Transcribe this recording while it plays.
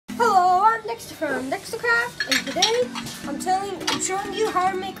Alex from Craft, and today I'm showing you how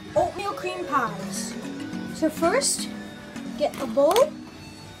to make oatmeal cream pies. So first, get a bowl,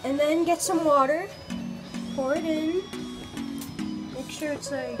 and then get some water, pour it in, make sure it's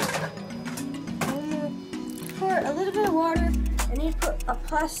like, pour a little bit of water, and you put a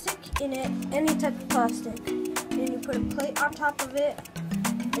plastic in it, any type of plastic. Then you put a plate on top of it,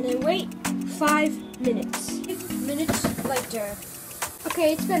 and then wait 5 minutes. 5 minutes later.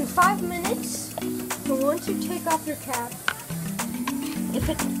 Okay, it's been 5 minutes, but once you take off your cap, if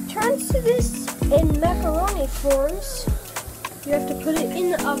it turns to this in macaroni forms, you have to put it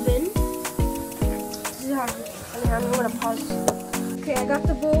in the oven. This is how I'm going to pause. Okay, I got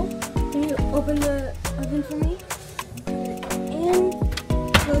the bowl. Can you open the oven for me? And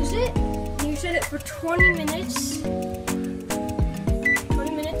close it. And you set it for 20 minutes. 20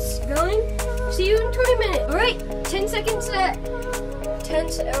 minutes going. See you in 20 minutes. All right, 10 seconds set.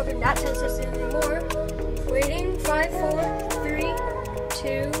 Okay, not 10 seconds anymore. Waiting. 5, 4, 3,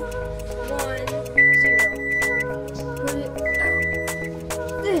 2, 1, 0. Put it out.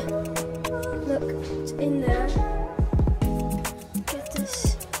 Look, it's in there. Get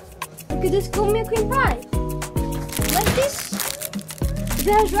this. Look at this oatmeal cream pie. Like this. If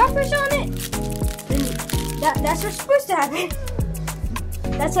it has wrappers on it, then that's what's supposed to happen.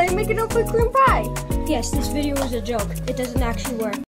 That's how you make an oatmeal cream pie. Yes, this video was a joke. It doesn't actually work.